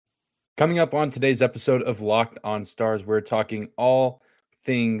Coming up on today's episode of Locked on Stars, we're talking all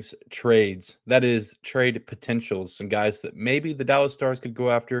things trades. That is, trade potentials. Some guys that maybe the Dallas Stars could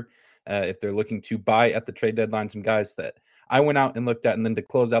go after if they're looking to buy at the trade deadline. Some guys that I went out and looked at. And then to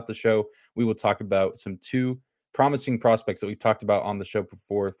close out the show, we will talk about some two promising prospects that we've talked about on the show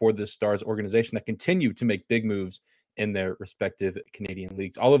before for this Stars organization that continue to make big moves in their respective Canadian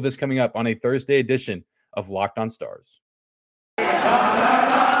leagues. All of this coming up on a Thursday edition of Locked on Stars.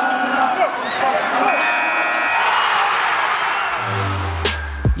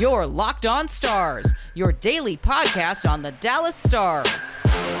 You're Locked on Stars, your daily podcast on the Dallas Stars.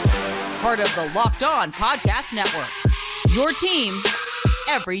 Part of the Locked On Podcast Network, your team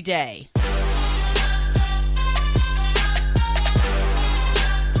every day.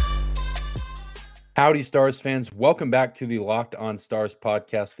 Howdy, Stars fans. Welcome back to the Locked on Stars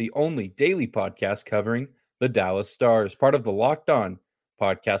podcast, the only daily podcast covering the Dallas Stars, part of the Locked on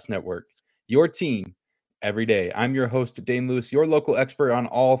Podcast Network, your team every day. I'm your host, Dane Lewis, your local expert on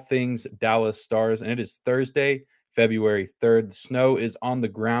all things Dallas Stars, and it is Thursday, February 3rd. The snow is on the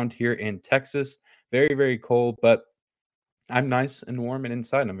ground here in Texas. Very, very cold, but I'm nice and warm and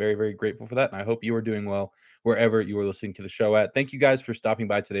inside. And I'm very, very grateful for that, and I hope you are doing well wherever you are listening to the show at. Thank you guys for stopping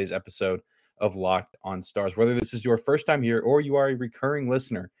by today's episode of Locked on Stars. Whether this is your first time here or you are a recurring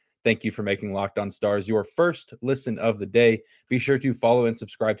listener, thank you for making Locked on Stars your first listen of the day. Be sure to follow and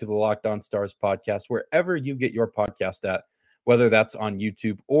subscribe to the Locked on Stars podcast wherever you get your podcast at, whether that's on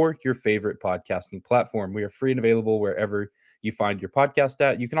YouTube or your favorite podcasting platform. We are free and available wherever you find your podcast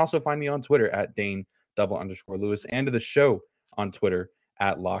at. You can also find me on Twitter at Dane_Lewis and the show on Twitter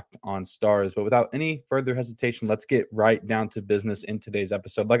at Locked on Stars. But without any further hesitation, let's get right down to business in today's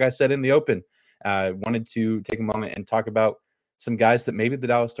episode. Like I said in the open, I wanted to take a moment and talk about some guys that maybe the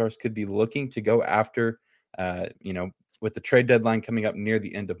Dallas Stars could be looking to go after, with the trade deadline coming up near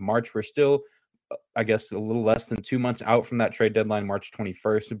the end of March. We're still, I guess, a little less than 2 months out from that trade deadline, March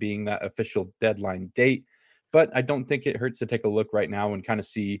 21st being that official deadline date. But I don't think it hurts to take a look right now and kind of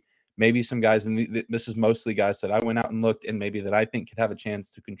see maybe some guys, and this is mostly guys that I went out and looked and maybe that I think could have a chance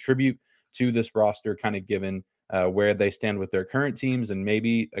to contribute to this roster, kind of given where they stand with their current teams, and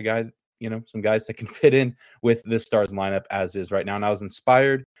maybe a guy, some guys that can fit in with this Stars lineup as is right now. And I was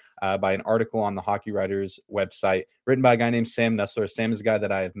inspired by an article on the Hockey Writers website written by a guy named Sam Nessler. Sam is a guy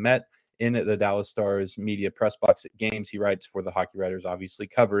that I have met in the Dallas Stars media press box at games. He writes for the Hockey Writers, obviously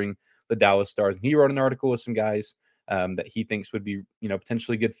covering the Dallas Stars. And he wrote an article with some guys that he thinks would be,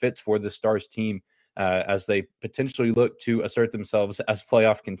 potentially good fits for the Stars team as they potentially look to assert themselves as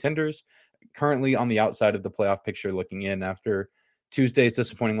playoff contenders, currently on the outside of the playoff picture looking in after Tuesday's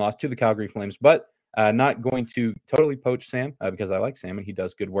disappointing loss to the Calgary Flames. But not going to totally poach Sam because I like Sam and he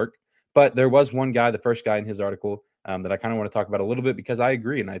does good work. But there was one guy, the first guy in his article, that I kind of want to talk about a little bit because I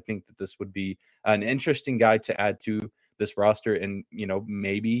agree. And I think that this would be an interesting guy to add to this roster. And,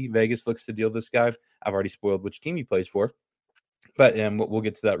 maybe Vegas looks to deal this guy. I've already spoiled which team he plays for. But we'll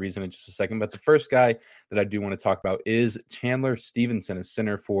get to that reason in just a second. But the first guy that I do want to talk about is Chandler Stephenson, a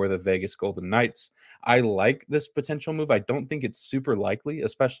center for the Vegas Golden Knights. I like this potential move. I don't think it's super likely,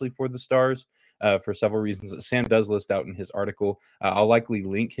 especially for the Stars, for several reasons that Sam does list out in his article. I'll likely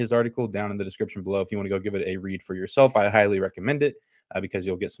link his article down in the description below if you want to go give it a read for yourself. I highly recommend it because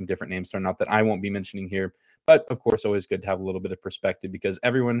you'll get some different names thrown out that I won't be mentioning here. But, of course, always good to have a little bit of perspective because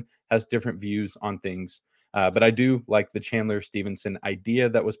everyone has different views on things. But I do like the Chandler Stephenson idea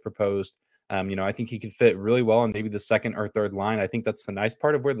that was proposed. I think he could fit really well on maybe the second or third line. I think that's the nice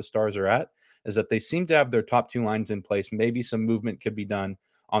part of where the Stars are at, is that they seem to have their top two lines in place. Maybe some movement could be done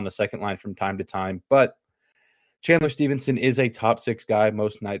on the second line from time to time. But Chandler Stephenson is a top six guy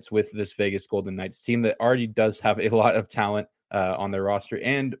most nights with this Vegas Golden Knights team that already does have a lot of talent on their roster,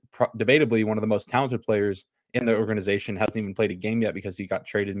 and debatably one of the most talented players in the organization. Hasn't even played a game yet because he got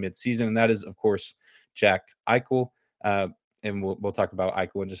traded mid-season, and that is, of course, Jack Eichel. And we'll talk about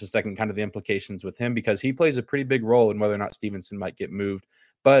Eichel in just a second, kind of the implications with him, because he plays a pretty big role in whether or not Stephenson might get moved.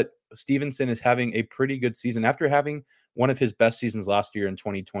 But Stephenson is having a pretty good season. After having one of his best seasons last year in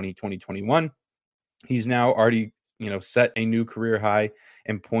 2020, 2021, he's now already, set a new career high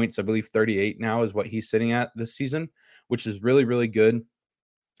in points. I believe 38 now is what he's sitting at this season, which is really, really good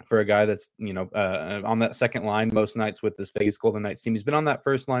for a guy that's, on that second line most nights with this Vegas Golden Knights team. He's been on that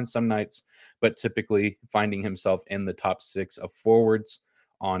first line some nights, but typically finding himself in the top six of forwards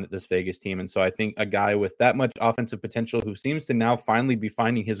on this Vegas team. And so I think a guy with that much offensive potential who seems to now finally be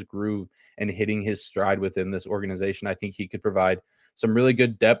finding his groove and hitting his stride within this organization, I think he could provide some really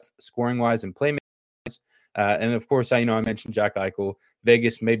good depth scoring-wise and playmaking. And of course, I mentioned Jack Eichel.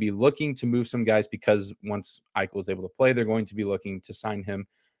 Vegas may be looking to move some guys because once Eichel is able to play, they're going to be looking to sign him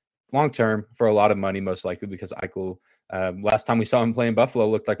long-term for a lot of money, most likely because Eichel, last time we saw him play in Buffalo,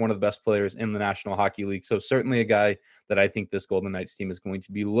 looked like one of the best players in the National Hockey League. So certainly a guy that I think this Golden Knights team is going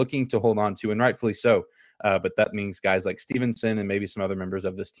to be looking to hold on to, and rightfully so. But that means guys like Stevenson and maybe some other members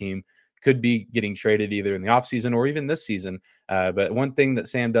of this team could be getting traded either in the offseason or even this season. But one thing that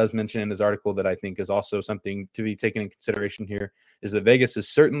Sam does mention in his article that I think is also something to be taken in consideration here is that Vegas is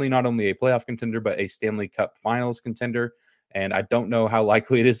certainly not only a playoff contender, but a Stanley Cup Finals contender. And I don't know how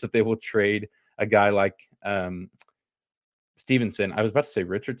likely it is that they will trade a guy like Stevenson. I was about to say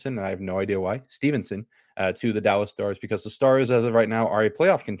Richardson. I have no idea why. Stevenson to the Dallas Stars, because the Stars, as of right now, are a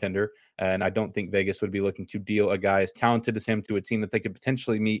playoff contender. And I don't think Vegas would be looking to deal a guy as talented as him to a team that they could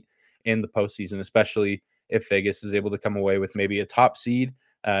potentially meet in the postseason, especially if Vegas is able to come away with maybe a top seed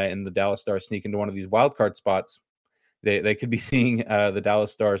and the Dallas Stars sneak into one of these wild card spots. They could be seeing the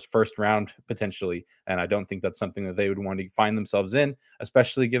Dallas Stars first round potentially, and I don't think that's something that they would want to find themselves in,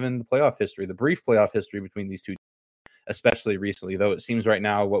 especially given the playoff history, the brief playoff history between these two, especially recently, though it seems right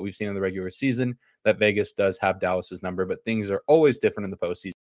now what we've seen in the regular season that Vegas does have Dallas's number, but things are always different in the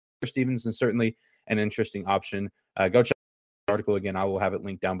postseason. Stevenson, certainly an interesting option. Go check the article again. I will have it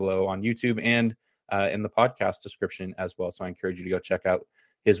linked down below on YouTube and in the podcast description as well. So I encourage you to go check out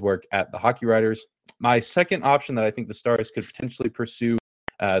his work at the Hockey Writers. My second option that I think the Stars could potentially pursue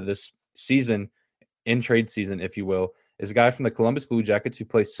this season, in trade season, if you will, is a guy from the Columbus Blue Jackets who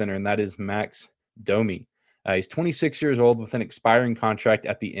plays center, and that is Max Domi. He's 26 years old with an expiring contract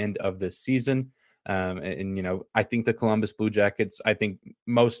at the end of this season. And, you know, I think the Columbus Blue Jackets, I think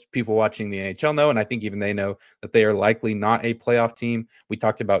most people watching the NHL know, and I think even they know that they are likely not a playoff team. We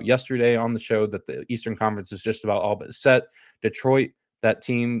talked about yesterday on the show that the Eastern Conference is just about all but set. Detroit, that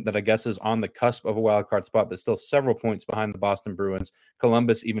team that I guess is on the cusp of a wild card spot, but still several points behind the Boston Bruins.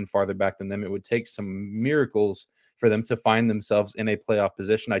 Columbus even farther back than them. It would take some miracles for them to find themselves in a playoff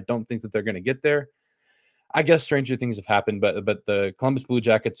position. I don't think that they're going to get there. I guess stranger things have happened, but the Columbus Blue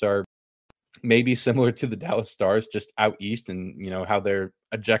Jackets are maybe similar to the Dallas Stars, just out east, and you know how they're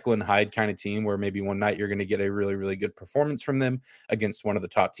a Jekyll and Hyde kind of team where maybe one night you're going to get a really, really good performance from them against one of the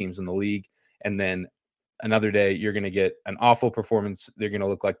top teams in the league, and then another day you're going to get an awful performance. They're going to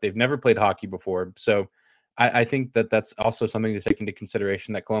look like they've never played hockey before. So I think that that's also something to take into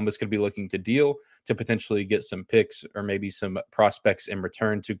consideration, that Columbus could be looking to deal to potentially get some picks or maybe some prospects in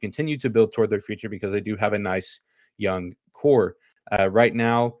return to continue to build toward their future, because they do have a nice young core. Right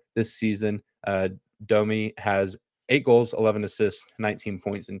now, this season, Domi has 8 goals, 11 assists, 19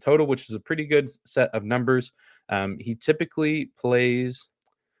 points in total, which is a pretty good set of numbers. He typically plays,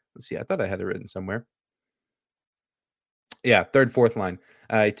 let's see, I thought I had it written somewhere. Yeah, third, fourth line.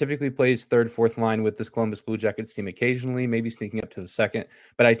 He typically plays third, fourth line with this Columbus Blue Jackets team occasionally, maybe sneaking up to the second.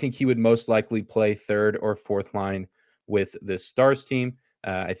 But I think he would most likely play third or fourth line with this Stars team.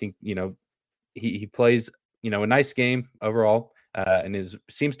 I think, you know, he plays, you know, a nice game overall. And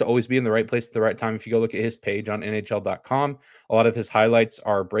seems to always be in the right place at the right time. If you go look at his page on NHL.com, a lot of his highlights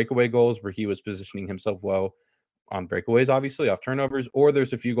are breakaway goals where he was positioning himself well on breakaways, obviously off turnovers, or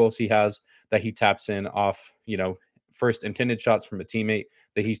there's a few goals he has that he taps in off, you know, first intended shots from a teammate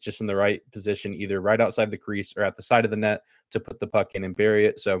that he's just in the right position, either right outside the crease or at the side of the net to put the puck in and bury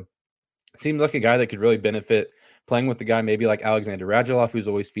it. So seems like a guy that could really benefit playing with the guy maybe like Alexander Radulov, who's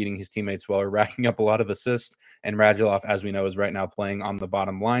always feeding his teammates well or racking up a lot of assists. And Radulov, as we know, is right now playing on the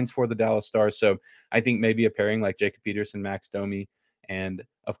bottom lines for the Dallas Stars. So I think maybe a pairing like Jacob Peterson, Max Domi, and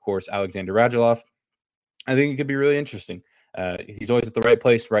of course, Alexander Radulov, I think it could be really interesting. He's always at the right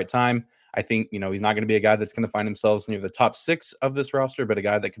place, right time. I think, you know, he's not going to be a guy that's going to find himself near the top 6 of this roster, but a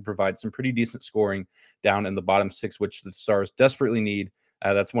guy that can provide some pretty decent scoring down in the bottom 6, which the Stars desperately need.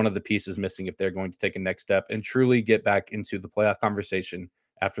 That's one of the pieces missing if they're going to take a next step and truly get back into the playoff conversation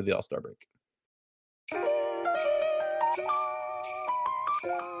after the All-Star break.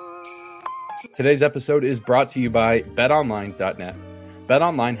 Today's episode is brought to you by BetOnline.net.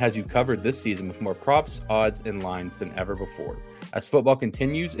 BetOnline has you covered this season with more props, odds, and lines than ever before, as football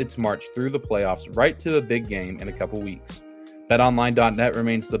continues its march through the playoffs right to the big game in a couple weeks. BetOnline.net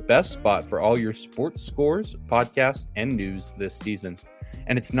remains the best spot for all your sports scores, podcasts, and news this season.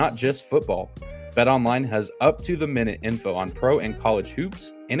 And it's not just football. BetOnline has up-to-the-minute info on pro and college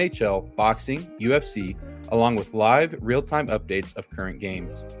hoops, NHL, boxing, UFC, along with live, real-time updates of current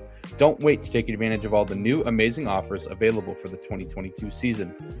games. Don't wait to take advantage of all the new amazing offers available for the 2022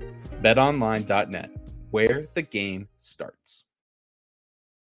 season. BetOnline.net, where the game starts.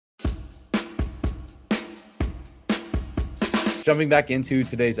 Jumping back into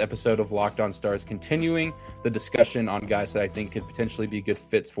today's episode of Locked On Stars, continuing the discussion on guys that I think could potentially be good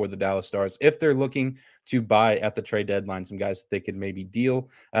fits for the Dallas Stars if they're looking to buy at the trade deadline, some guys that they could maybe deal.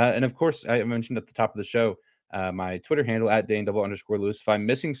 And of course, I mentioned at the top of the show, my Twitter handle at Dane_Lewis. If I'm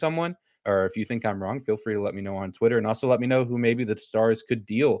missing someone or if you think I'm wrong, feel free to let me know on Twitter, and also let me know who maybe the Stars could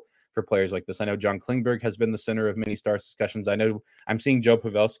deal for players like this. I know John Klingberg has been the center of many Stars discussions. I know I'm seeing Joe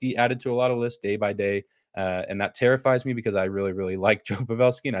Pavelski added to a lot of lists day by day. And that terrifies me because I really, really like Joe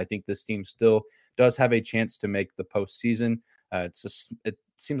Pavelski, and I think this team still does have a chance to make the postseason. It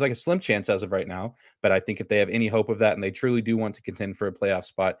seems like a slim chance as of right now, but I think if they have any hope of that and they truly do want to contend for a playoff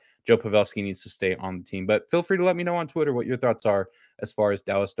spot, Joe Pavelski needs to stay on the team. But feel free to let me know on Twitter what your thoughts are as far as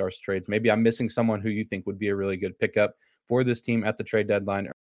Dallas Stars trades. Maybe I'm missing someone who you think would be a really good pickup for this team at the trade deadline,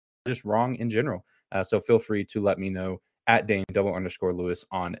 or just wrong in general. So feel free to let me know at Dane_Lewis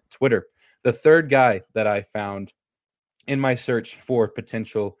on Twitter. The third guy that I found in my search for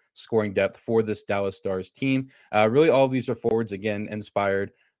potential scoring depth for this Dallas Stars team, really all of these are forwards, again,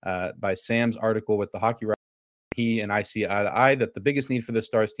 inspired by Sam's article with the Hockey Writers. He and I see eye to eye that the biggest need for the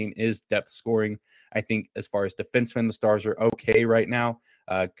Stars team is depth scoring. I think as far as defensemen, the Stars are okay right now.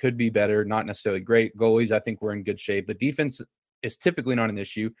 Could be better, not necessarily great. Goalies, I think we're in good shape. The defense is typically not an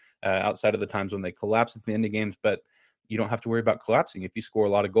issue outside of the times when they collapse at the end of games, but you don't have to worry about collapsing if you score a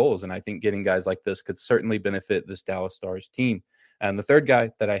lot of goals. And I think getting guys like this could certainly benefit this Dallas Stars team. And the third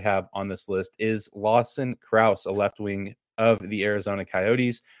guy that I have on this list is Lawson Crouse, a left wing of the Arizona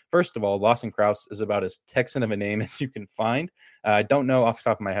Coyotes. First of all, Lawson Crouse is about as Texan of a name as you can find. I don't know off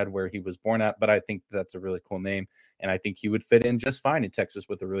the top of my head where he was born at, but I think that's a really cool name. And I think he would fit in just fine in Texas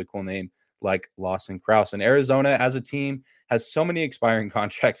with a really cool name like Lawson Crouse. And Arizona as a team has so many expiring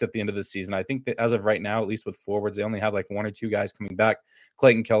contracts at the end of the season. I think that as of right now, at least with forwards, they only have like one or two guys coming back.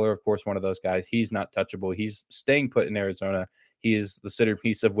 Clayton Keller, of course, one of those guys. He's not touchable. He's staying put in Arizona. He is the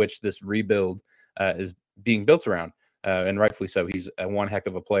centerpiece of which this rebuild is being built around. And rightfully so. He's one heck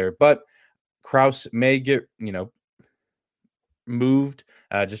of a player. But Crouse may get, moved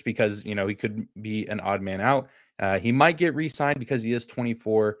just because, he could be an odd man out. He might get re-signed because he is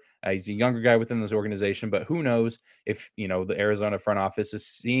 24. He's a younger guy within this organization, but who knows if, the Arizona front office is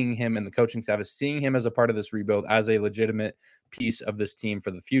seeing him and the coaching staff is seeing him as a part of this rebuild, as a legitimate piece of this team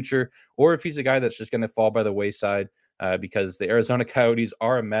for the future, or if he's a guy that's just going to fall by the wayside because the Arizona Coyotes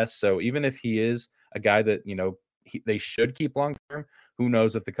are a mess. So even if he is a guy that, they should keep long-term, who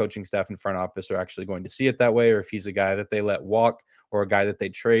knows if the coaching staff and front office are actually going to see it that way, or if he's a guy that they let walk, or a guy that they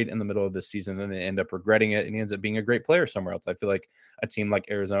trade in the middle of the season and they end up regretting it and he ends up being a great player somewhere else. I feel like a team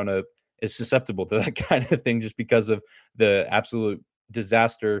like Arizona is susceptible to that kind of thing just because of the absolute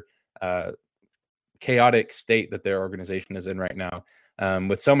disaster, chaotic state that their organization is in right now,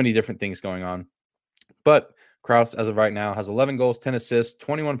 with so many different things going on. But Crouse, as of right now, has 11 goals, 10 assists,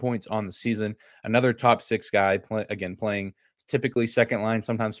 21 points on the season. Another top six guy, playing typically second line,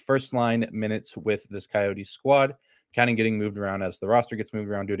 sometimes first line minutes with this Coyotes squad, kind of getting moved around as the roster gets moved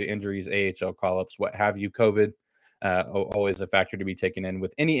around due to injuries, AHL call-ups, what have you, COVID. Always a factor to be taken in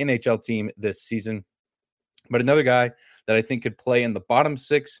with any NHL team this season. But another guy that I think could play in the bottom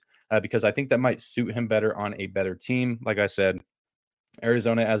six because I think that might suit him better on a better team. Like I said,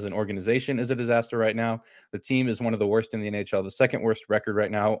 Arizona as an organization is a disaster right now. The team is one of the worst in the NHL, the second worst record right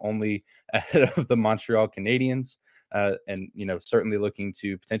now, only ahead of the Montreal Canadiens. And, certainly looking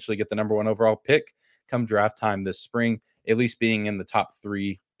to potentially get the number one overall pick come draft time this spring, at least being in the top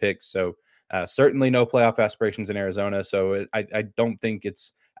 3 picks. So certainly no playoff aspirations in Arizona. So I don't think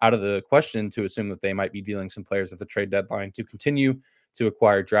it's out of the question to assume that they might be dealing some players at the trade deadline to continue to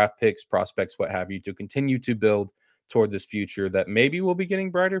acquire draft picks, prospects, what have you, to continue to build toward this future that maybe will be getting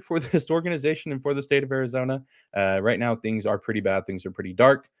brighter for this organization and for the state of Arizona. Right now, things are pretty bad. Things are pretty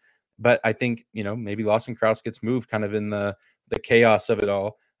dark. But I think, maybe Lawson Crouse gets moved kind of in the chaos of it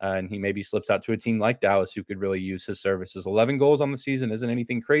all. And he maybe slips out to a team like Dallas who could really use his services. 11 goals on the season isn't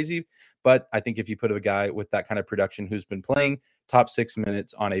anything crazy. But I think if you put a guy with that kind of production who's been playing top 6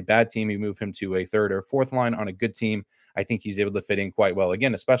 minutes on a bad team, you move him to a third or fourth line on a good team, I think he's able to fit in quite well.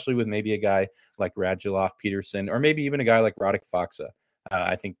 Again, especially with maybe a guy like Radulov Peterson, or maybe even a guy like Radek Faksa.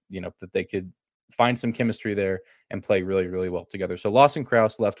 I think, that they could find some chemistry there and play really, really well together. So Lawson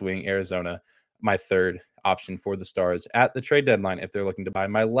Crouse, left wing, Arizona, my third option for the Stars at the trade deadline if they're looking to buy.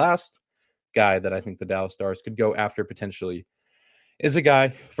 My last guy that I think the Dallas Stars could go after potentially is a guy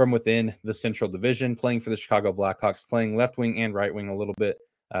from within the Central Division, playing for the Chicago Blackhawks, playing left wing and right wing a little bit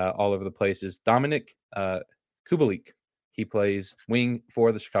all over the place, is Dominik Kubalik. He plays wing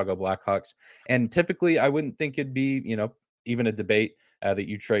for the Chicago Blackhawks. And typically I wouldn't think it'd be, even a debate that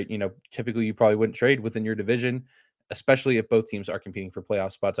you trade, typically you probably wouldn't trade within your division especially if both teams are competing for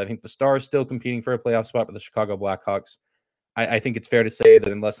playoff spots. I think the Stars still competing for a playoff spot, but the Chicago Blackhawks, I think it's fair to say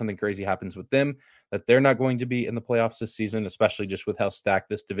that unless something crazy happens with them, that they're not going to be in the playoffs this season, especially just with how stacked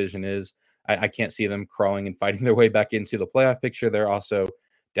this division is. I can't see them crawling and fighting their way back into the playoff picture. They're also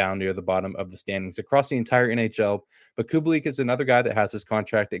down near the bottom of the standings across the entire NHL. But Kubalik is another guy that has his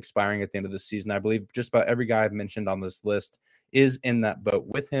contract expiring at the end of the season. I believe just about every guy I've mentioned on this list is in that boat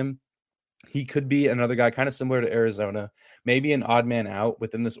with him. He could be another guy kind of similar to Arizona, maybe an odd man out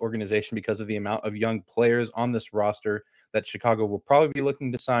within this organization because of the amount of young players on this roster that Chicago will probably be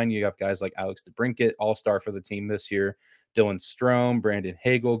looking to sign. You have guys like Alex DeBrincat, all-star for the team this year, Dylan Strome, Brandon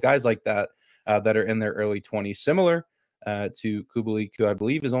Hagel, guys like that that are in their early 20s, similar to Kubalik, who I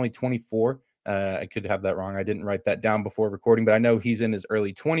believe is only 24. I could have that wrong. I didn't write that down before recording, but I know he's in his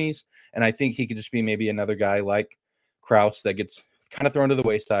early 20s, and I think he could just be maybe another guy like Krause that gets kind of thrown to the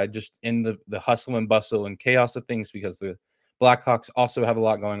wayside just in the hustle and bustle and chaos of things, because the Blackhawks also have a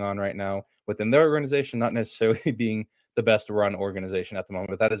lot going on right now within their organization, not necessarily being the best run organization at the moment,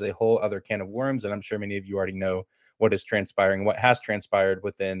 but that is a whole other can of worms. And I'm sure many of you already know what is transpiring, what has transpired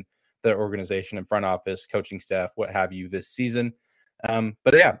within the organization and front office, coaching staff, what have you this season.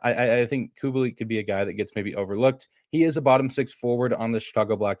 But yeah, I think Kubalik could be a guy that gets maybe overlooked. He is a bottom six forward on the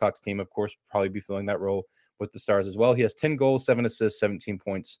Chicago Blackhawks team, of course, probably be filling that role with the Stars as well. He has 10 goals, 7 assists, 17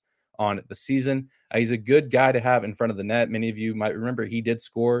 points on the season. He's a good guy to have in front of the net. Many of you might remember he did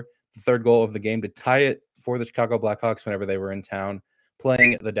score the third goal of the game to tie it for the Chicago Blackhawks whenever they were in town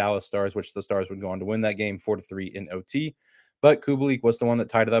playing the Dallas Stars, which the Stars would go on to win that game 4-3 in OT. But Kubalik was the one that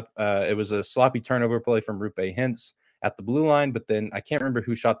tied it up. It was a sloppy turnover play from Rupe Hintz at the blue line, but then I can't remember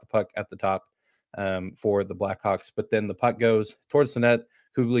who shot the puck at the top for the Blackhawks. But then the puck goes towards the net.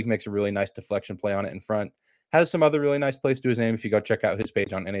 Kubalik makes a really nice deflection play on it in front. Has some other really nice plays to his name. If you go check out his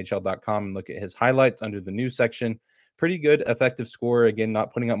page on NHL.com and look at his highlights under the news section, pretty good, effective scorer. Again,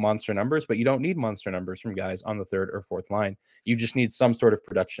 not putting up monster numbers, but you don't need monster numbers from guys on the third or fourth line. You just need some sort of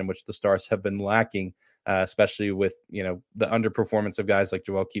production, which the Stars have been lacking, especially with the underperformance of guys like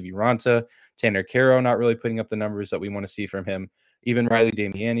Joel Kiviranta, Tanner Kero not really putting up the numbers that we want to see from him. Even Riley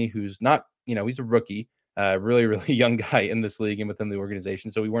Damiani, who's not, he's a rookie. Really, really young guy in this league and within the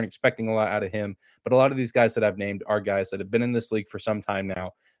organization. So we weren't expecting a lot out of him. But a lot of these guys that I've named are guys that have been in this league for some time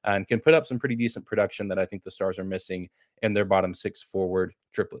now and can put up some pretty decent production that I think the Stars are missing in their bottom six forward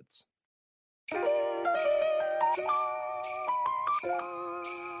triplets.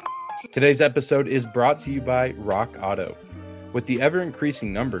 Today's episode is brought to you by Rock Auto. With the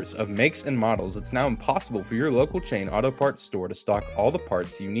ever-increasing numbers of makes and models, it's now impossible for your local chain auto parts store to stock all the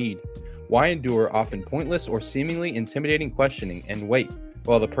parts you need. Why endure often pointless or seemingly intimidating questioning and wait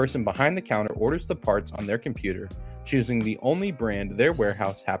while the person behind the counter orders the parts on their computer, choosing the only brand their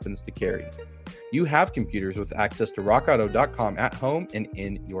warehouse happens to carry? You have computers with access to rockauto.com at home and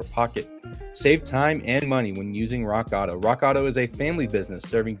in your pocket. Save time and money when using Rock Auto. Rock Auto is a family business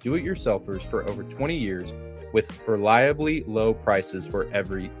serving do-it-yourselfers for over 20 years with reliably low prices for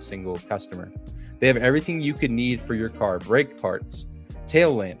every single customer. They have everything you could need for your car: brake parts,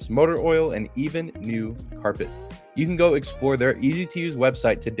 tail lamps, motor oil, and even new carpet. You can go explore their easy-to-use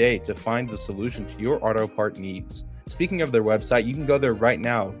website today to find the solution to your auto part needs. Speaking of their website, you can go there right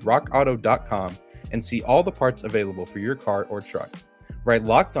now, rockauto.com, and see all the parts available for your car or truck. Write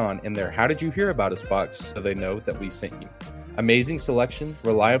Locked On in their How Did You Hear About Us box so they know that we sent you. Amazing selection,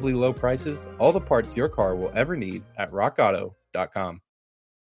 reliably low prices, all the parts your car will ever need at rockauto.com.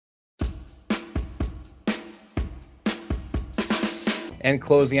 And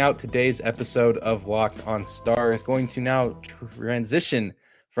closing out today's episode of Locked On Stars, going to now transition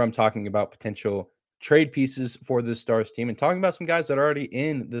from talking about potential trade pieces for the Stars team and talking about some guys that are already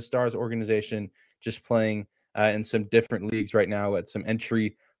in the Stars organization, just playing in some different leagues right now at some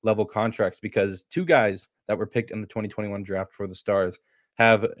entry level contracts, because two guys that were picked in the 2021 draft for the Stars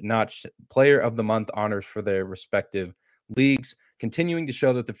have notched Player of the Month honors for their respective leagues, continuing to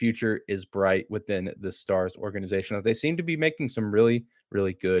show that the future is bright within the Stars organization. They seem to be making some really,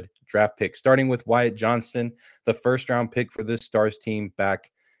 really good draft picks, starting with Wyatt Johnston, the first round pick for this Stars team back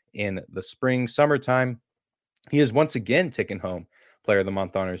in the spring, summertime. He has once again taken home Player of the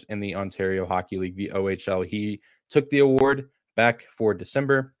Month honors in the Ontario Hockey League, the OHL. He took the award back for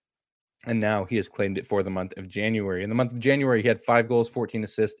December, and now he has claimed it for the month of January. In the month of January, he had 5 goals, 14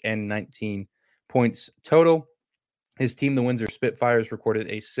 assists, and 19 points total. His team, the Windsor Spitfires, recorded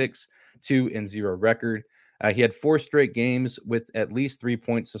a 6-2-0 record. He had 4 straight games with at least 3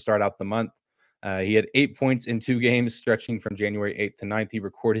 points to start out the month. He had 8 points in 2 games stretching from January 8th to 9th. He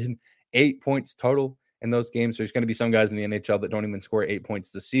recorded 8 points total in those games. There's going to be some guys in the NHL that don't even score 8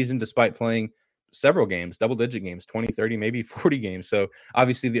 points this season, despite playing several games, double-digit games, 20, 30, maybe 40 games. So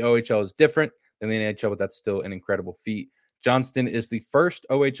obviously the OHL is different than the NHL, but that's still an incredible feat. Johnston is the first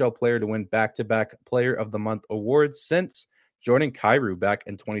OHL player to win back-to-back Player of the Month awards since Jordan Kyrou back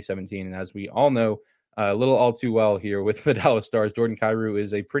in 2017. And as we all know, a little all too well here with the Dallas Stars, Jordan Kyrou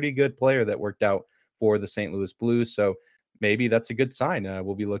is a pretty good player that worked out for the St. Louis Blues. So maybe that's a good sign.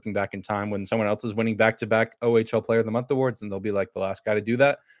 We'll be looking back in time when someone else is winning back-to-back OHL Player of the Month awards, and they'll be like, the last guy to do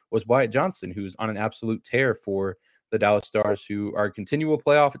that was Wyatt Johnston, who's on an absolute tear for the Dallas Stars, who are continual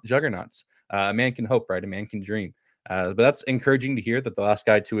playoff juggernauts. A man can hope, right? A man can dream. But that's encouraging to hear that the last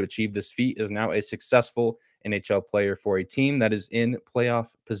guy to achieve this feat is now a successful NHL player for a team that is in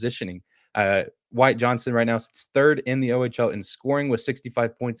playoff positioning. Wyatt Johnston right now sits third in the OHL in scoring with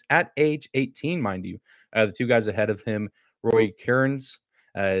 65 points at age 18, mind you. The two guys ahead of him, Roy Kearns,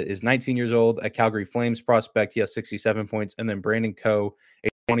 is 19 years old, a Calgary Flames prospect. He has 67 points. And then Brandon Coe, a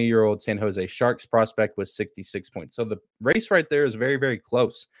 20-year-old San Jose Sharks prospect with 66 points. So the race right there is very, very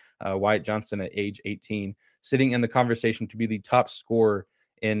close. Wyatt Johnston at age 18, sitting in the conversation to be the top scorer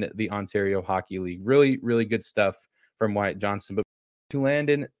in the Ontario Hockey League. Really, really good stuff from Wyatt Johnston. But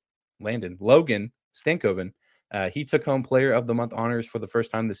to Logan Stankoven, he took home Player of the Month honors for the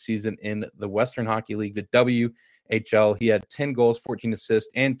first time this season in the Western Hockey League, the WHL. He had 10 goals, 14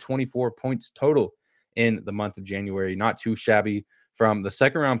 assists, and 24 points total in the month of January. Not too shabby from the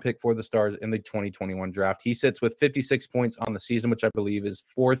second-round pick for the Stars in the 2021 draft. He sits with 56 points on the season, which I believe is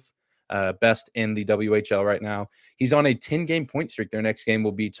fourth best in the WHL right now. He's on a 10-game point streak. Their next game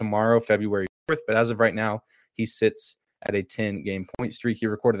will be tomorrow, February 4th, but as of right now, he sits at a 10-game point streak. He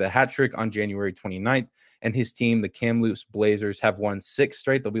recorded a hat trick on January 29th, and his team, the Kamloops Blazers, have won 6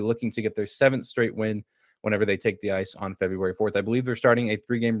 straight. They'll be looking to get their 7th straight win whenever they take the ice on February 4th. I believe they're starting a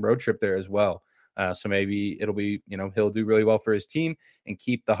 3-game road trip there as well. So maybe it'll be, he'll do really well for his team and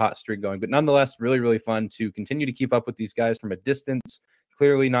keep the hot streak going. But nonetheless, really, really fun to continue to keep up with these guys from a distance.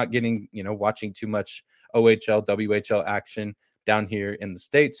 Clearly not getting, watching too much OHL, WHL action down here in the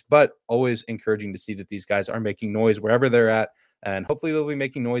States, but always encouraging to see that these guys are making noise wherever they're at. And hopefully they'll be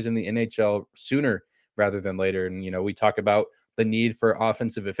making noise in the NHL sooner rather than later. And, we talk about the need for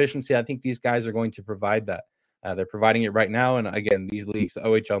offensive efficiency. I think these guys are going to provide that. They're providing it right now. And again, these leagues, the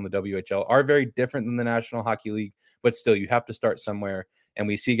OHL and the WHL, are very different than the National Hockey League, but still you have to start somewhere. And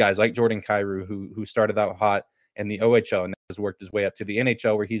we see guys like Jordan Kyrou, who started out hot in the OHL and has worked his way up to the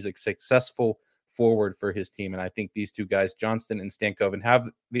NHL, where he's a successful forward for his team. And I think these two guys, Johnston and Stankoven, have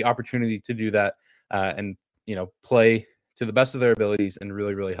the opportunity to do that and, play to the best of their abilities and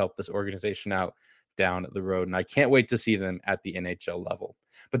really, really help this organization out down the road. And I can't wait to see them at the NHL level.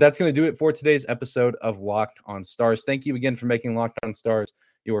 But that's going to do it for today's episode of Locked on Stars. Thank you again for making Locked on Stars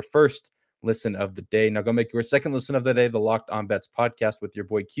your first listen of the day. Now go make your second listen of the day, the Locked on Bets podcast with your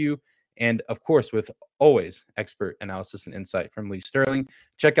boy Q. And of course, with always expert analysis and insight from Lee Sterling.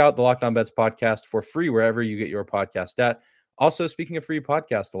 Check out the Locked on Bets podcast for free wherever you get your podcast at. Also, speaking of free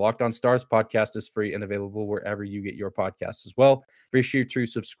podcasts, the Locked on Stars podcast is free and available wherever you get your podcasts as well. Be sure to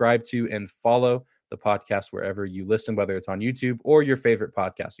subscribe to and follow the podcast wherever you listen, whether it's on YouTube or your favorite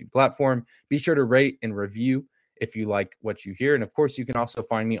podcasting platform. Be sure to rate and review if you like what you hear. And of course, you can also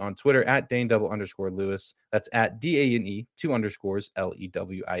find me on Twitter at Dane_Lewis. That's at DANE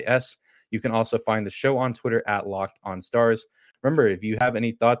 2_LEWIS. You can also find the show on Twitter at Locked on Stars. Remember, if you have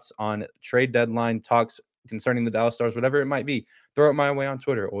any thoughts on trade deadline talks concerning the Dallas Stars, whatever it might be, throw it my way on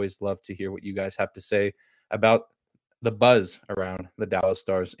Twitter. Always love to hear what you guys have to say about the buzz around the Dallas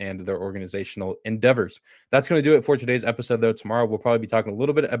Stars and their organizational endeavors. That's going to do it for today's episode, though. Tomorrow, we'll probably be talking a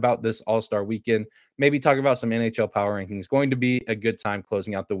little bit about this All-Star weekend, maybe talk about some NHL power rankings. Going to be a good time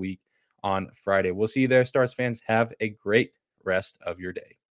closing out the week on Friday. We'll see you there, Stars fans. Have a great rest of your day.